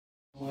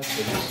much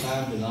for this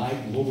time tonight.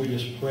 Lord, we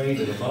just pray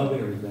that above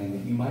everything,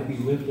 that you might be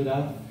lifted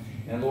up.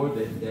 And Lord,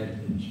 that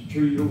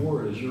through your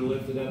word, as you're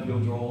lifted up, you'll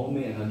draw all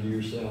men unto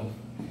yourself.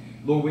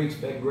 Lord, we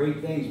expect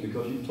great things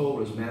because you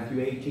told us, Matthew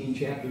 18,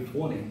 chapter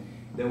 20,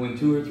 that when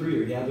 2 or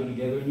 3 are gathered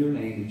together in your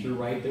name, that you're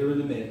right there in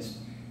the midst.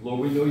 Lord,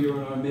 we know you're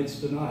in our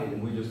midst tonight,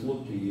 and we just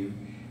look to you.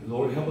 And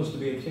Lord, help us to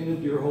be attentive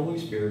to your Holy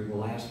Spirit.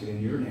 We'll ask it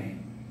in your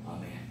name.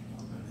 Amen.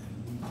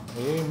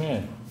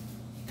 Amen.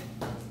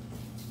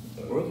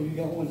 Brother, you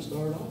got one to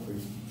start off? Or?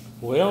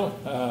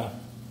 Well,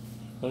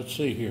 let's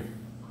see here.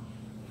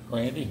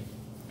 Randy,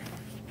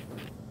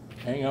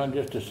 hang on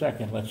just a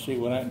second. Let's see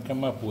what I can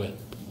come up with.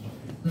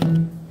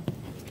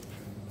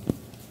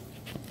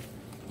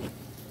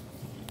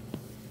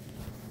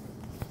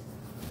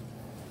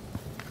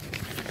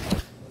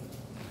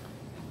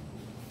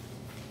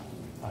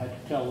 I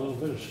had to tell a little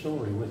bit of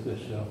story with this,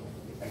 though.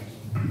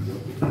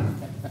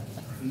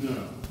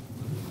 No.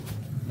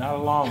 Not a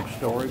long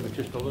story, but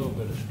just a little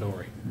bit of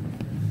story.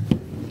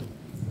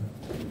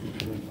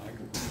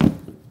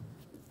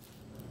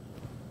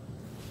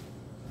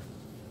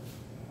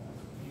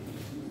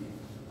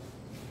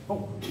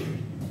 Oh.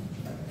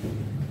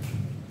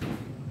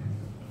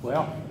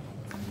 Well,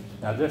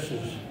 now this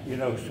is, you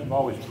know, I'm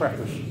always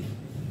preface.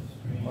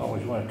 I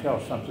always want to tell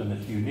something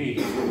that's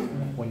unique.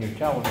 When you're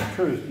telling the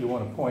truth, you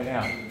want to point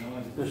out,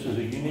 this is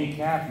a unique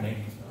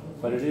happening,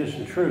 but it is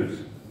the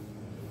truth.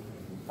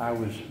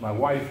 My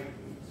wife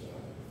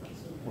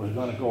was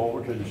going to go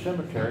over to the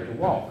cemetery to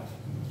walk.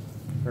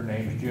 Her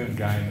name's June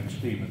Diamond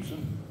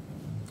Stevenson.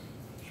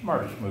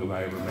 Smartest move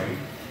I ever made,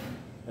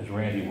 as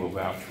Randy will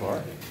vouch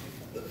for.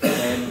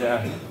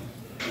 And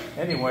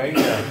anyway,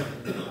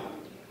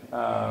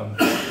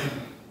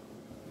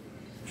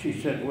 she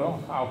said,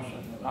 well,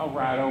 I'll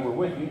ride over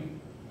with you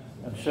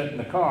and sit in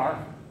the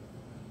car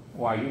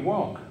while you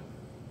walk.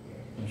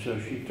 And so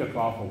she took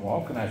off a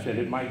walk, and I said,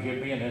 it might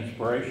give me an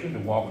inspiration to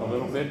walk a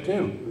little bit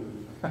too.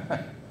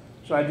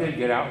 So I did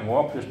get out and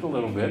walk just a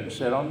little bit and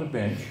sit on the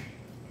bench.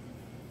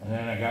 And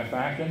then I got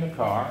back in the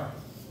car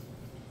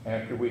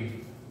after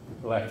we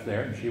left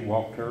there, and she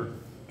walked her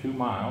 2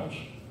 miles.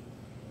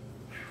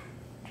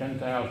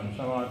 10,000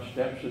 some odd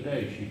steps a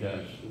day she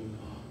does.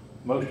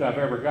 Most I've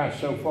ever got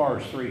so far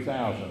is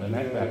 3,000, and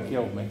that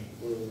killed me.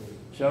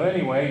 So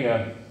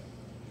anyway,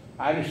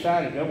 I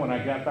decided that when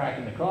I got back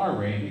in the car,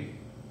 Randy,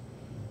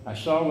 I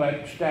saw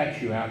that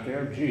statue out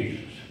there of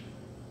Jesus.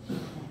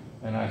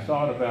 And I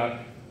thought about,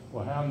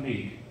 well, how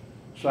neat.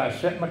 So I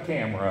set my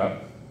camera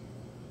up,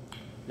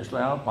 just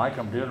like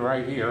I'm doing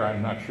right here.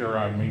 I'm not sure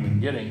I'm even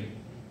getting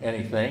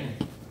anything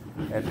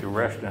at the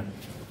rest of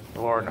the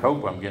Lord, and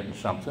hope I'm getting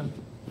something.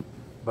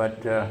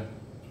 But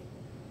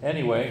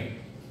anyway,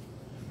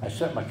 I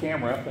set my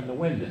camera up in the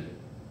window,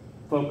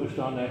 focused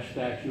on that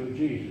statue of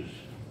Jesus.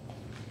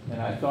 And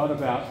I thought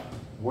about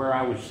where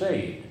I was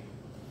saved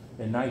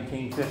in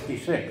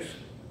 1956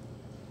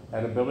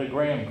 at a Billy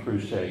Graham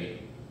crusade.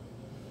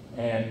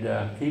 And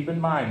keep in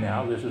mind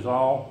now, this is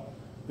all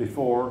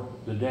before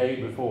the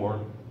day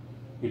before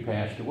he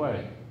passed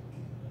away.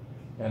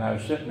 And I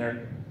was sitting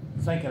there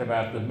thinking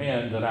about the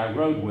men that I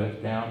rode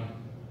with down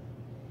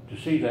to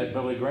see that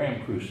Billy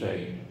Graham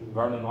crusade.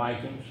 Vernon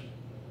Likens,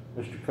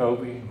 Mr.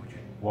 Covey,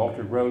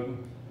 Walter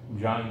Roden, and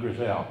John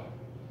Griselle.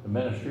 The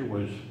minister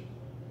was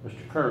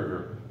Mr.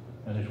 Kerger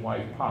and his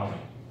wife Polly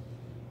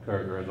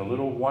Kerger at a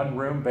little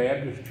one-room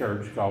Baptist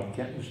church called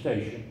Kenton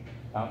Station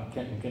out in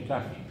Kenton,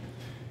 Kentucky.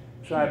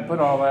 So I put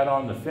all that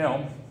on the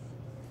film,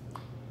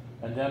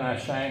 and then I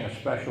sang a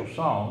special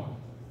song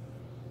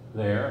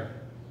there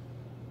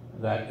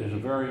that is a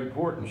very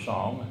important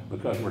song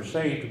because we're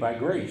saved by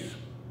grace.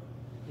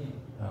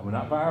 We're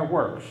not by our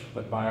works,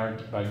 but by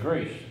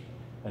grace.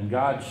 And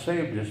God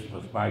saved us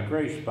by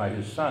grace by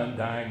his Son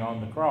dying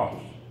on the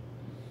cross.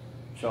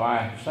 So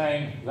I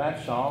sang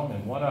that song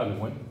and one other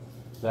one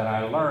that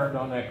I learned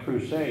on that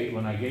crusade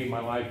when I gave my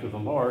life to the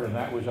Lord, and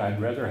that was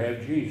I'd Rather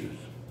Have Jesus.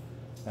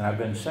 And I've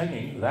been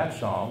singing that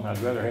song, I'd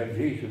Rather Have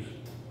Jesus,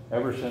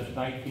 ever since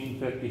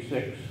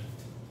 1956,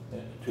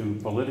 to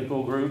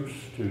political groups,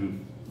 to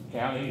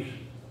counties,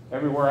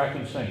 everywhere I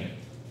can sing it.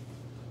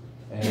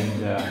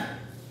 And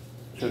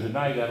so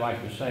tonight I'd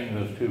like to sing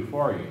those two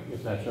for you,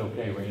 if that's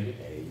okay, Randy.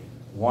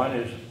 One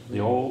is the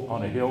old,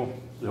 on a hill,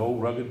 the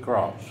old rugged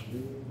cross.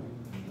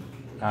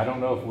 I don't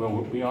know if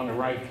we'll be on the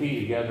right key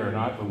together or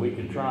not, but we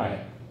can try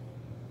it.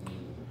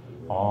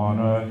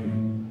 Let's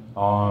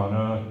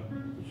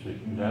see,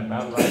 is that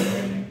about right,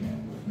 Randy?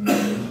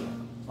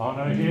 On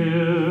a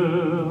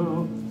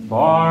hill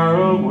far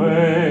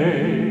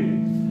away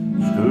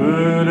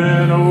stood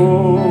an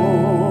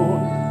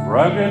old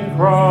rugged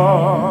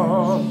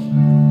cross,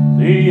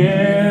 the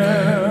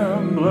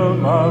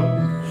emblem of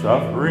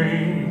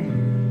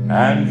suffering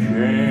and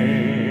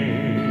shame.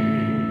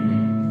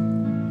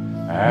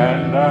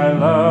 And I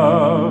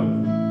love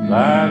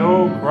that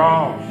old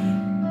cross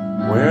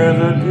where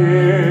the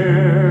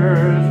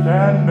dearest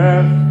and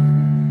best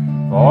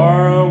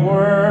for a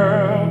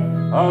world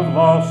of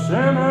lost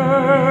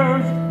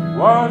sinners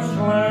was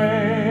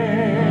slain.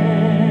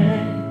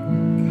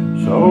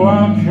 So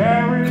I'll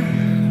cherish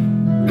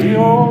the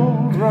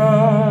old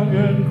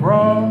rugged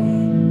cross,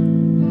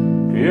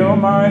 till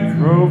my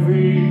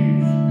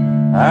trophies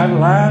at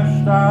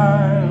last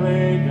I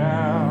lay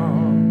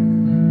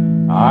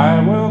down.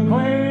 I will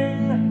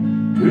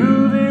cling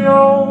to the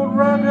old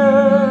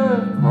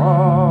rugged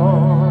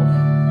cross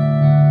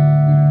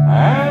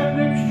and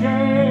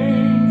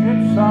exchange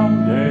it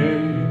someday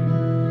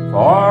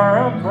for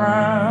a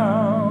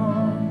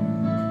crown.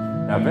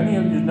 Now, if any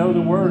of you know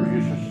the words, you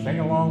just sing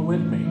along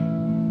with me.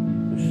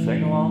 Just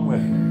sing along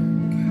with me.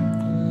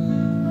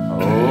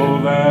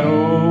 Oh, that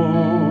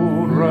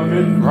old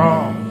rugged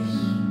cross,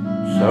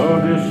 so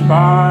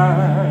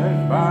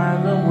despised by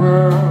the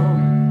world,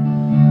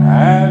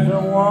 has a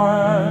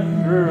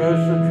wondrous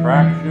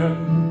attraction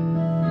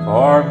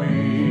for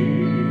me.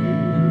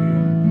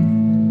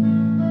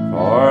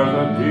 For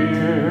the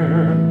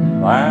dear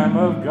Lamb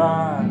of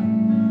God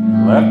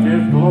left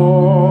his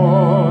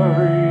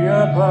glory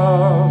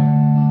above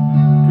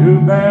to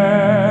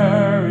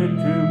bear it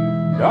to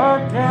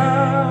dark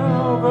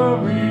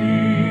Calvary.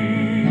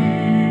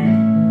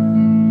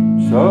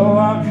 So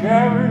I'll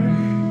cherish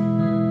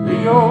the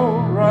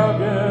old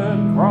rugged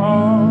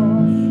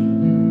cross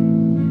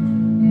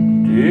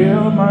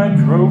till my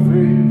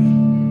trophies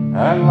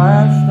at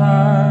last I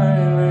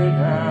lay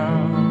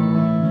down.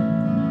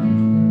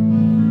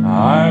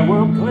 I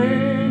will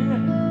cling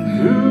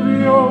to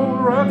the old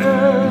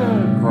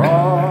rugged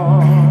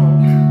cross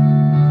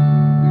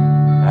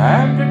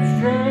and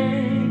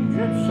exchange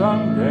it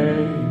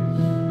someday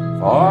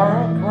for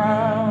a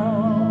crown.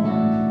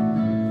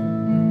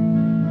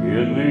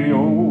 In the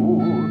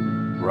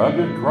old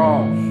rugged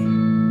cross,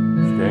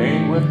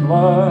 stained with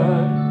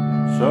blood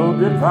so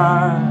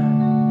divine,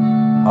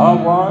 a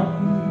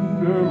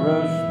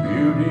wondrous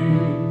beauty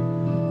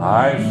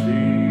I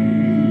see.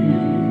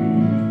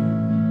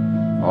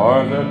 For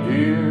the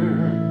dear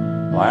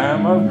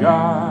Lamb of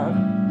God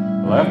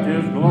left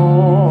his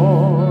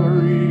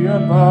glory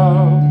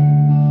above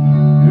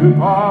to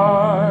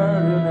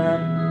pardon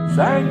and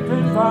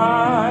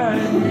sanctify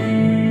me.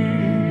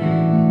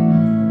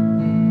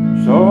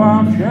 So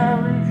I'll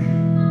cherish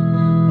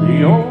the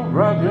old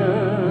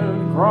rugged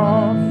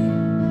cross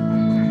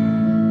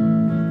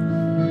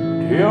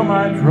till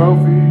my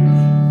trophies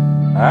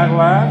at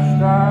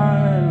last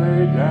I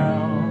lay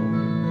down.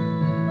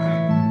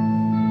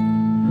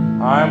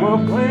 I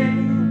will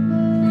cling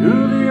to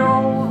the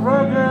old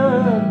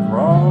rugged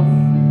cross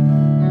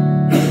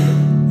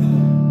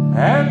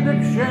and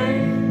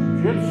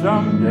exchange it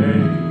someday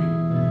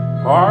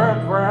for a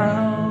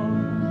crown.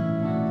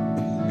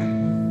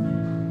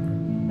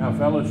 Now,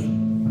 fellas,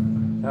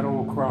 that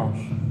old cross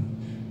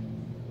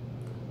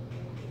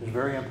is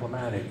very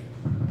emblematic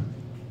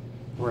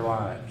for our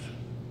lives,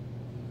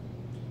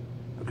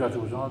 because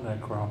it was on that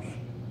cross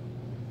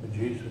that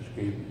Jesus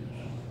gave us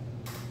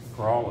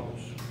for all of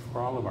us,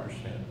 for all of our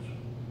sins,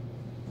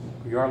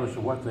 regardless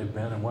of what they've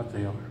been and what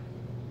they are.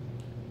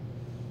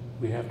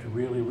 We have to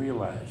really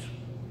realize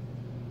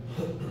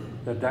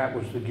that that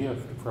was the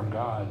gift from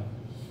God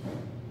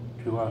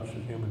to us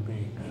as human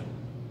beings.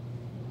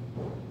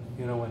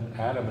 You know, when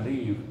Adam and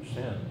Eve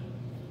sinned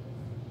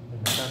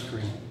and the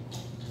country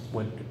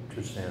went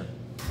to sin,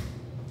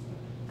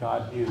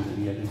 God knew that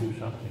he had to do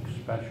something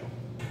special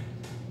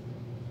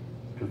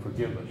to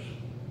forgive us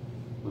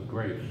with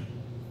grace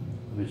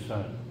of his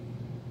Son.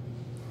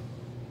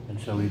 And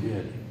so he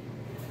did.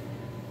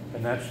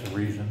 And that's the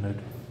reason that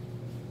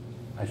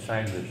I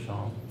sang this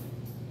song.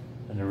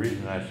 And the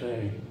reason I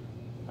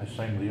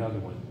sang the other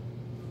one,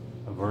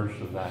 a verse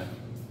of that,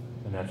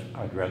 and that's,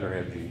 I'd rather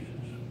have Jesus.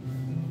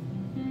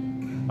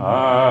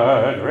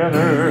 I'd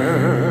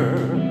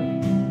rather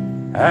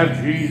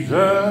have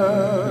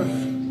Jesus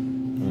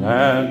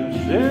than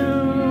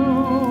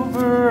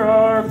silver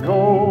or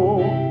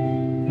gold.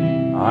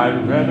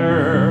 I'd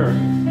rather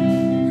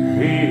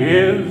be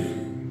his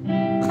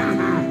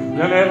than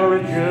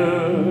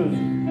averages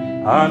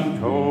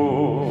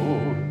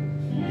untold.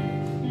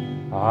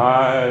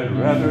 I'd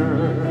rather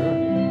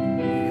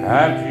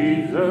have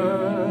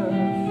Jesus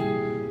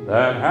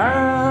than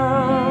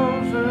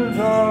houses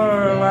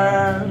or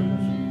lands.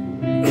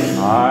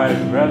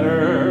 I'd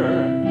rather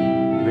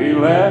be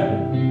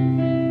led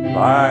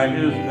by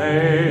his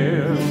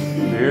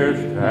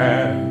nail-pierced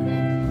hand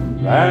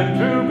than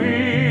to be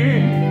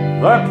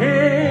the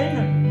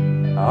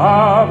king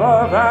of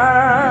a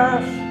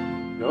vast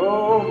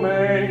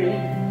domain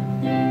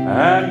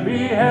and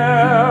be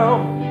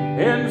held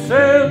in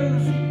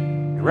sin's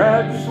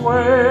dread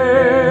sway.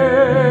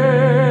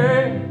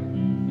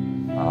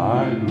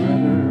 I'd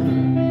rather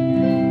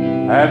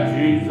have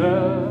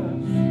Jesus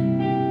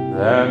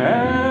than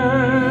anything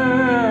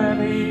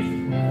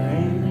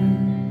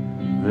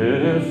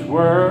this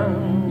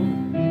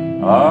world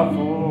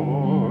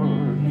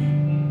affords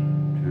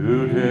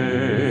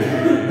today.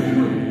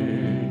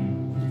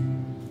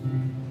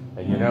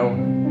 And you know,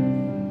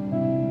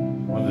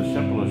 one of the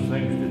simplest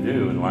things to do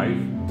in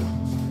life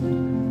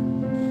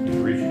is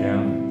reach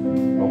down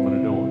and open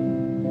a door.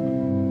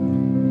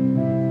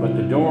 But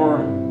the door,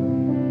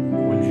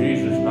 when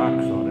Jesus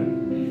knocks on it,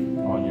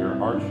 on your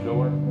heart's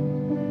door,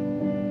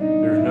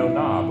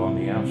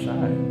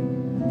 outside.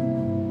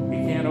 He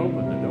can't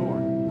open the door.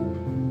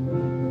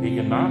 He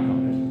can knock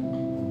on it.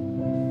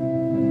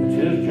 It's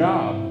his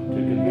job to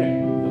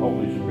convict. The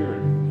Holy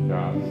Spirit's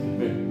job to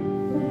convict.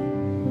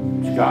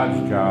 It's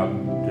God's job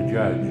to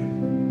judge.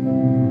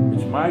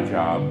 It's my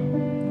job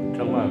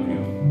to love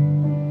you.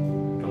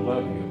 To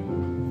love you.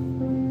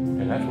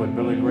 And that's what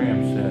Billy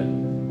Graham said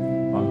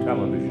on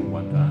television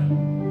one time.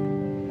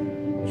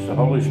 It's the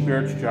Holy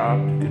Spirit's job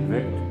to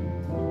convict.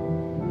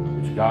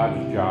 It's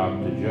God's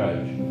job to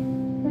judge.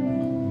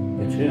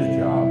 It's his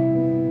job,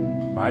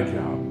 my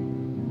job,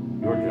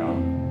 your job,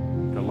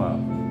 to love.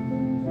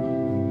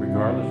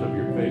 Regardless of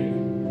your faith,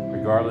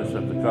 regardless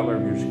of the color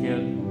of your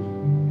skin,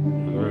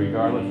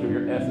 regardless of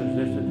your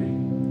ethnicity,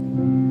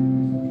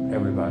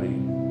 everybody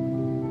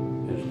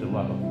is to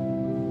love.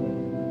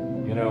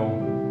 You know,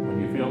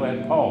 when you feel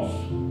that pulse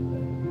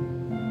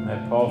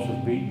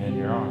is beating in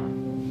your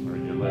arm, or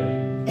in your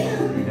leg,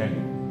 or your neck,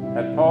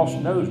 that pulse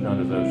knows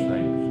none of those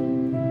things.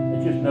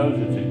 It just knows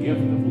it's a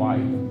gift of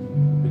life,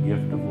 the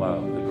gift of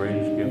love, the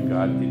greatest gift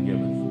God can give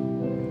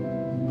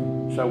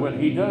us. So when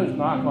he does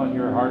knock on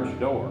your heart's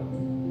door,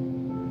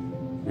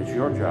 it's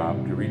your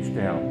job to reach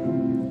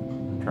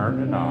down, turn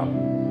the knob,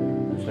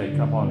 and say,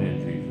 come on in,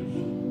 Jesus.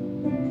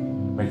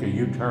 Make a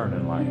U-turn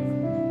in life.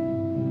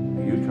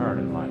 A U-turn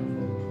in life.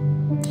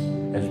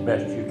 As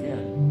best you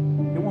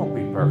can. It won't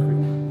be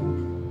perfect.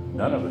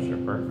 None of us are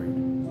perfect.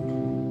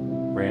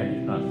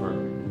 Randy's not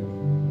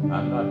perfect.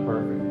 I'm not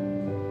perfect.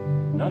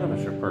 None of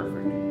us are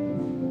perfect.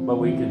 But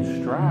we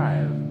can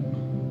strive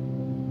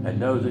and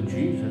know that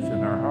Jesus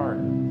in our heart.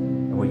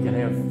 And we can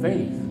have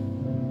faith.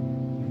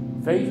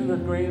 Faith in the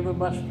grain of a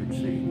mustard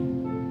seed.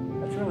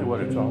 That's really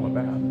what it's all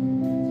about.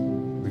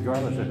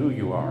 Regardless of who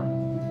you are,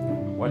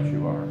 what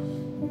you are.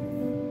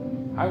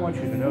 I want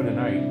you to know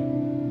tonight,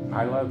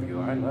 I love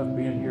you. I love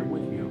being here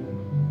with you.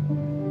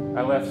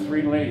 I left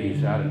 3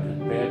 ladies out at the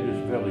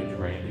Baptist Village,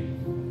 Randy,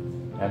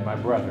 and my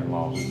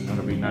brother-in-law, who's going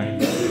to be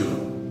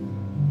 92.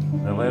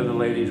 And the other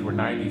ladies were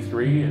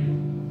 93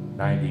 and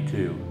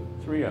 92,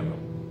 3 of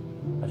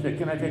them. I said,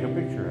 can I take a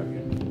picture of you?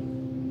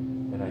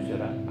 And I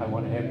said, I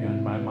want to have you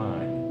in my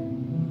mind.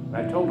 And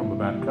I told them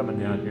about coming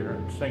down here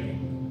and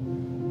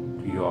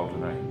singing to you all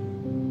tonight.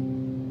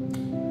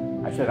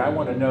 I said, I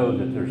want to know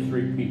that there's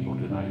 3 people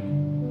tonight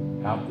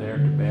out there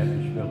at the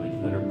Baptist Village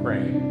that are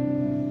praying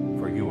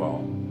for you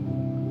all.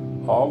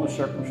 All the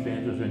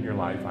circumstances in your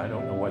life, I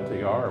don't know what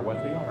they are or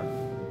what they aren't.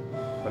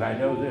 But I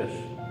know this,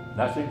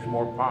 nothing's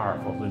more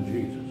powerful than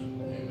Jesus.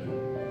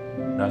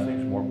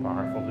 Nothing's more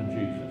powerful than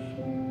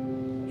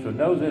Jesus. So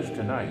know this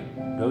tonight,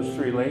 those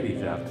 3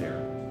 ladies out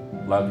there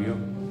love you,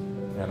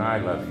 and I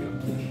love you,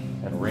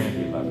 and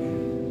Randy loves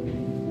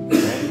you.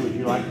 Randy, would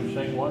you like to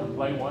sing one,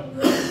 play one?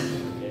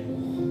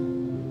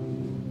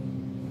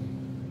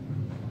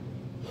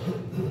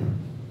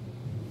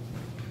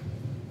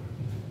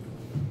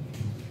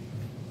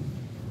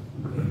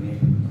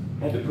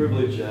 Had the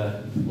privilege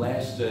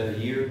last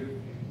year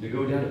to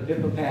go down to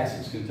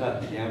Pippa-Passage,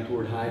 Kentucky, down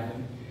toward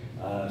Hyden,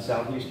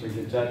 southeastern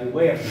Kentucky,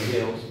 way up in the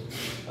hills.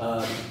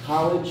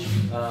 College,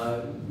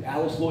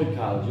 Alice Lloyd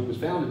College. It was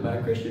founded by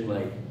a Christian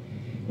lady.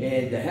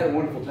 And I had a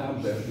wonderful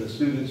time with the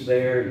students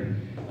there,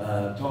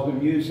 and talking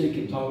music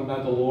and talking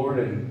about the Lord,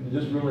 and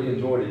just really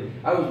enjoyed it.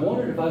 I was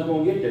wondering if I was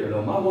going to get there,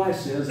 though. My wife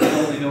says I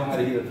only know how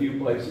to get a few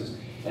places,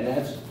 and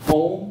that's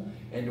home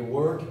and to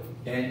work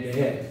and to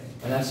head.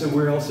 And I said,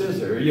 where else is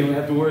there? You don't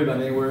have to worry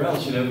about anywhere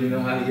else, you know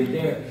how to get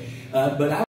there. But I